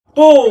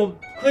Boom!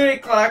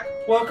 Clickety clack.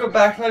 Welcome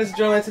back, ladies and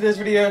gentlemen. To this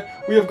video,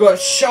 we have got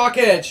Shark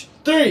Edge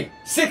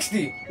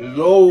 360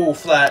 low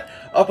flat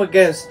up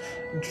against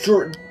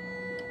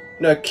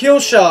Keel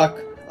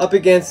Shark up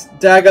against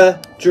Dagger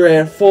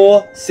Dran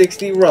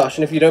 460 rush.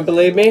 And if you don't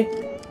believe me,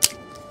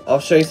 I'll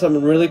show you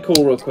something really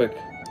cool real quick.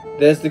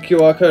 There's the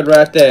QR code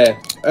right there.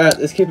 Alright,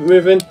 let's keep it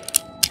moving.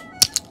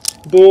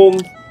 Boom.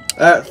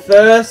 Alright,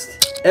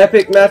 first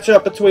epic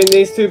matchup between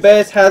these two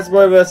bears,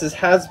 Hasbro versus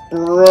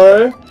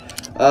Hasbro.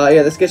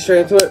 Yeah, let's get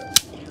straight into it.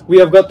 We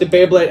have got the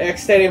Beyblade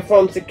X Stadium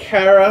from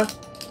Takara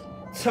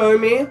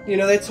Tomy. You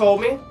know, they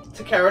told me.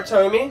 Takara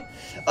Tomy.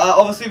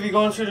 Obviously, if you're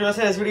going to enjoy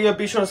this video,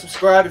 be sure to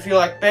subscribe if you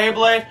like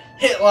Beyblade.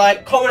 Hit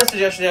like, comment a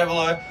suggestion down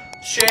below.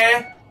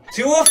 Share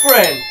to a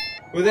friend.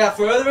 Without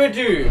further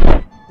ado,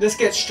 let's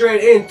get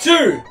straight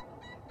into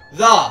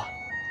the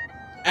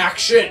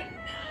action.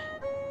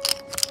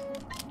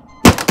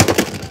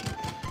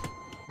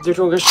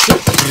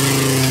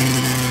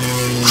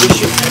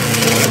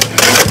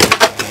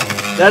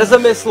 That is a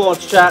miss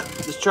launch, chat.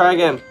 Let's try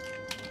again.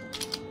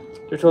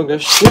 One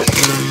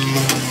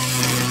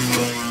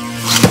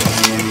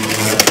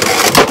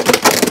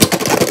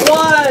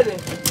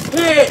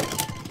hit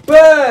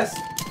burst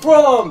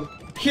from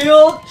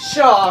Keel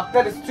Shark.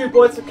 That is 2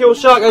 points for Keel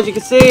Shark, as you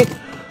can see.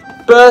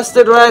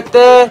 Bursted right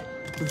there.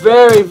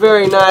 Very,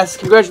 very nice.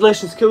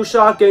 Congratulations, Keel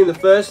Shark, getting the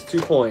first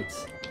 2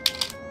 points.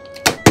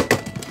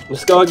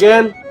 Let's go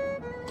again.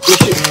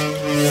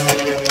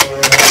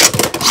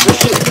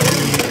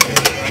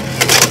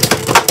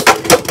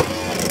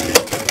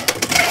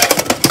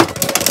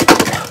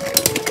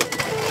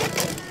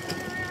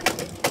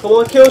 Come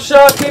on, Keel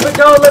Shark, keep it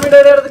going. Let me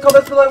know down in the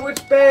comments below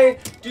which bang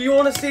do you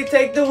want to see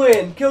take the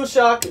win. Keel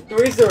Shark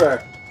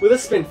 3-0 with a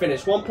spin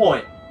finish, 1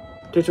 point.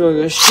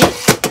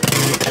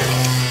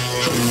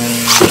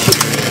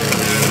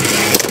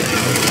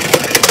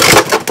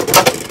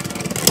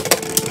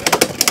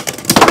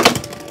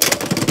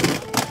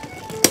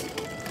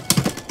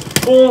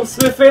 Boom,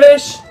 spin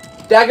finish,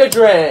 Dagger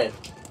Dran,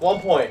 1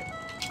 point.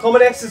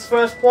 Comment X's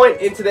first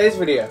point in today's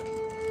video.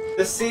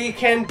 Let's see,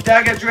 can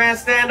Dagger Dran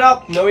stand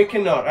up? No, he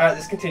cannot. Alright,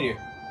 let's continue.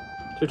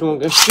 3, 2, 1,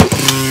 go shoot.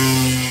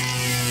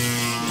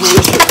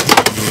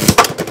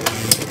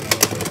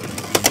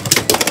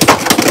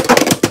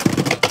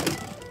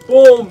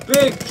 Boom,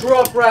 big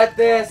drop right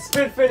there.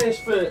 Spin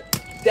finish for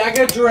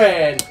Dagger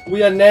Dran.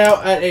 We are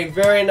now at a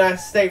very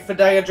nice state for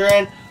Dagger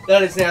Dran.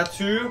 That is now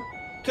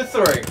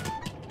 2-3.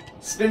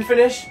 Spin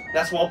finish,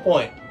 that's 1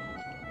 point.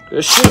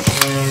 Go shoot.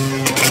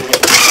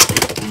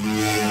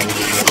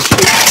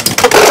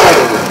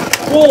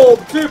 Boom,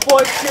 2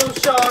 points, Keel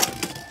Shark.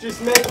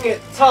 Just making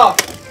it tough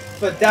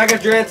for Dagger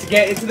Dran to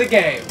get into the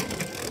game.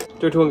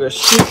 3, 2, 1, go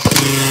shoot.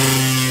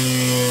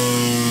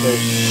 Go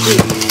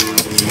shoot.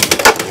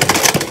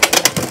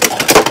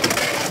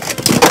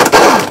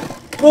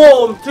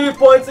 Boom, 2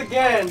 points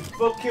again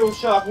for Keel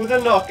Shark with a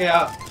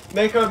knockout.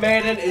 Mako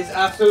Maiden is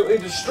absolutely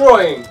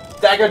destroying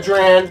Dagger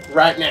Dran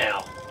right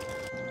now.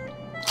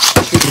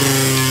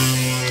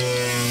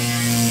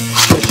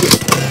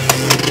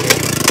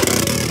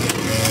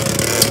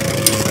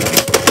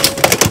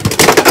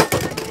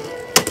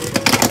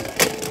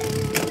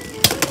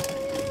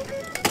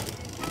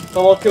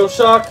 Come on, Keel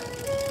Shark.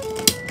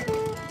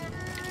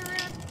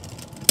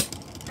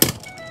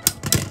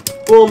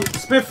 Boom,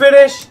 spin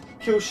finish,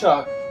 Keel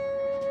Shark.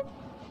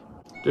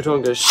 3, 2,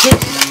 1, go shoot.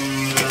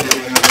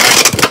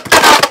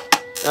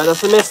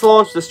 That's a miss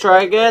launch. Let's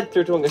try again.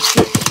 3, 2, 1, go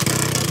shoot.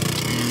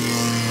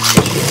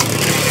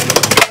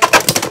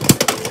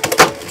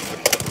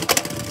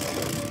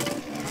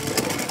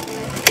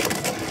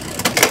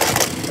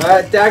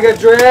 Alright, Dagger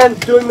Dran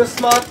doing the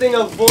smart thing,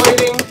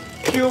 avoiding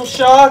Keel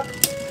Shark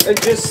and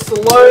just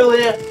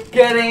slowly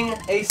getting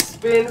a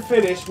spin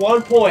finish.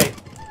 1 point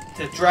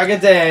to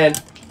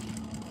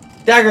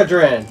Dagger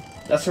Dran.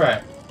 That's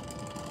right.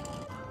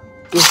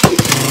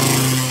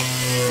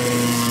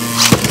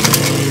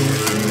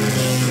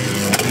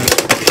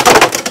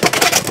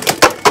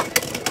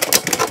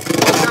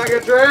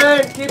 Dagger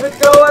Dran, keep it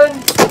going.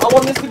 I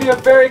want this to be a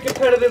very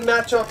competitive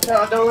matchup.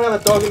 I don't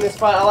have a dog in this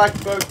fight. I like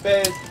both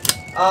bears.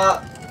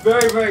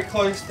 Very, very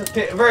close to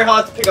pick. Very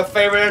hard to pick a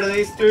favorite out of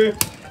these two.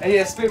 And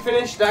yeah, spin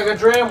finish, Dagger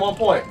Dran, 1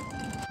 point.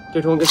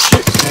 3, 2, 1, go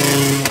shoot.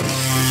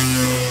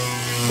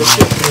 Go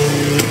shoot.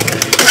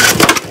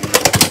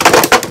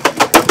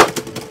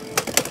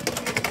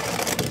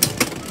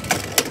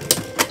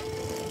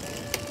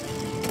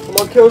 Come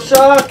on, Keel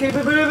Shark, keep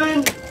it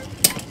moving.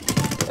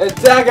 And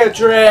Dagger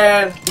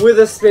Dran with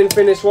a spin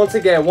finish once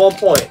again, 1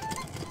 point.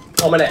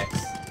 Comment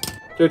X.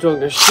 3, 2, 1,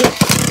 go shoot.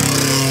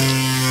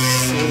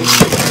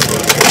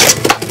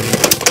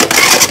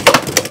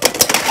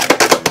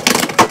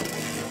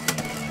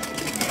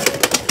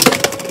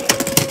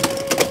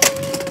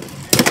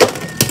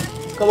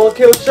 Come on,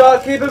 Keel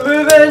Shark, keep it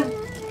moving.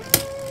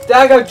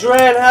 Dagger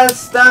Dran has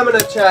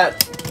stamina, chat.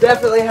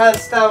 Definitely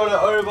has stamina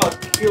over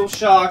Keel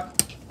Shark.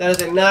 That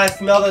is a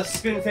nice another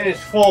spin finish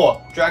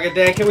for Dagger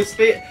Dran. Can we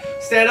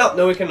stand up?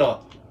 No, we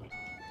cannot.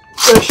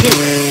 Go shoot.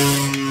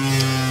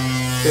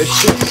 Go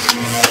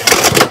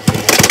shoot.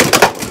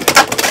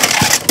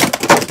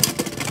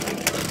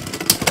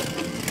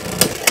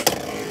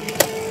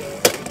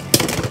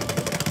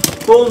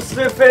 Boom,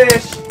 spin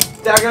finish.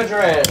 Dagger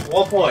Dran,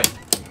 1 point.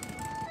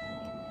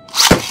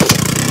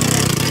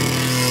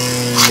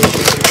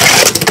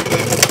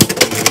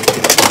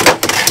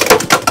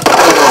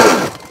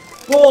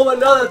 Boom,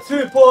 another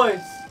 2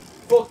 points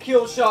for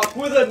Keel Shark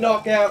with a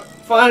knockout.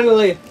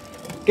 Finally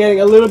getting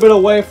a little bit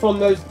away from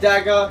those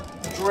Dagger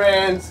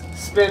Dran's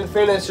spin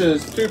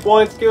finishes. 2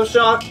 points, Keel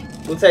Shark.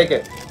 We'll take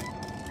it.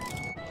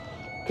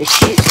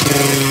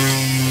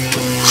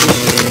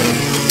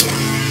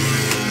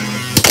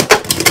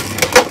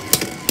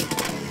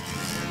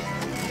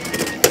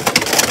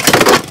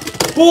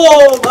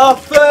 Boom! Our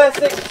first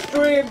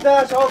extreme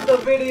dash of the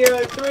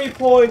video. 3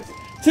 points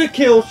to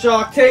Keel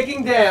Shark,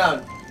 taking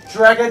down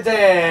Dagger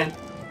Dran.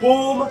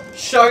 Boom!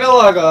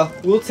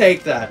 Shugga-lugga. We'll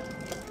take that.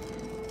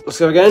 Let's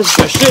go again.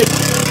 Go shoot!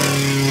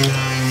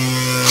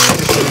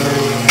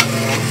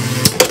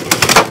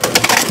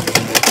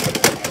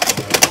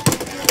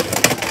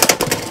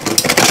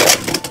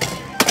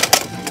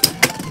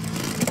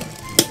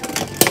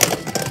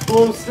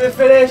 Boom! Spin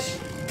finish.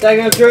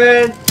 Dagger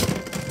Dran.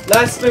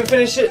 Nice spin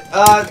finish.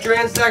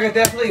 Dran's Dagger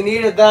definitely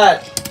needed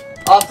that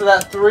after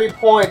that 3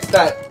 points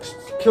that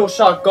Keel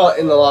Shark got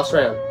in the last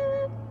round.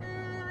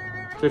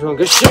 3, 2, 1,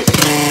 good shoot.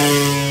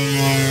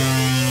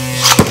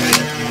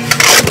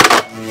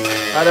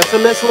 Alright, that's a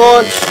miss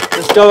launch.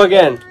 Let's go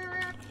again.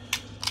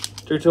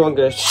 3, 2, 1,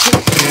 good shoot.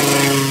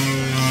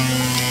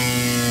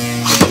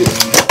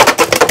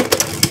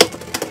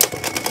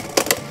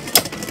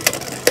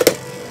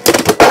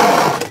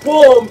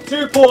 Boom!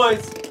 2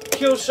 points.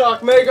 Keel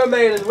Shark Mega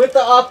Maiden with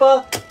the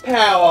upper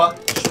power.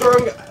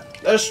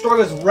 As strong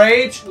as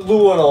Rage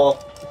Lunar.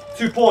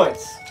 2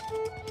 points.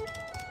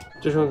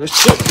 3, 2, 1, good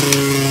shoot.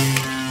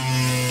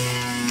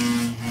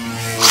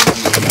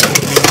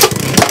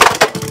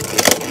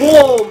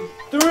 Boom!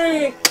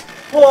 3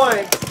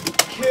 points,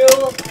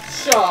 Keel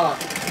Shark.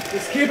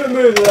 Let's keep it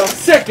moving. Our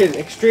second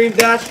extreme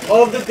dash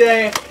of the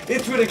day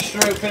into an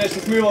extreme finish.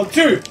 Let's move on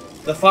to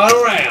the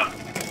final round.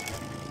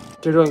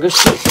 3, 2, 1, good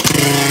shoot.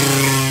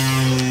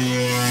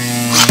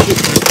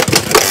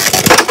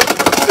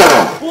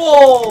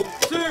 Boom!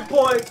 2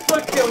 points for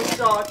Keel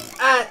Shark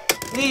at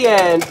the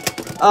end.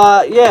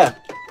 Yeah.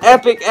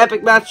 Epic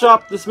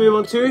matchup. Let's move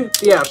on to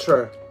the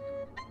outro.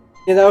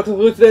 And that will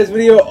conclude today's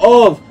video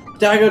of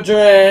Dagger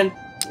Dran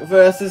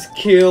versus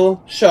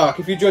Keel Shark.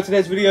 If you enjoyed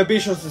today's video, be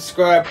sure to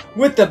subscribe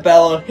with the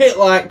bell on, hit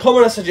like,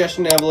 comment a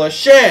suggestion down below,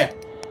 share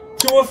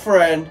to a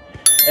friend,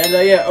 and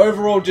yeah,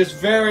 overall just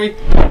very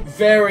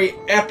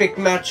epic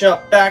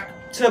matchup,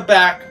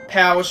 back-to-back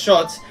power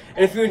shots.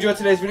 And if you enjoyed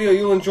today's video,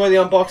 you'll enjoy the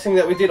unboxing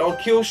that we did on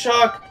Keel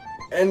Shark.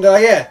 And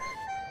yeah,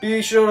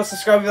 be sure to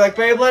subscribe if you like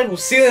Beyblade. We'll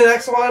see you in the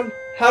next one.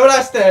 Have a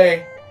nice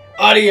day.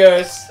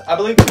 Adios. I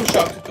believe Keel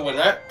Shark took the win,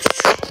 right?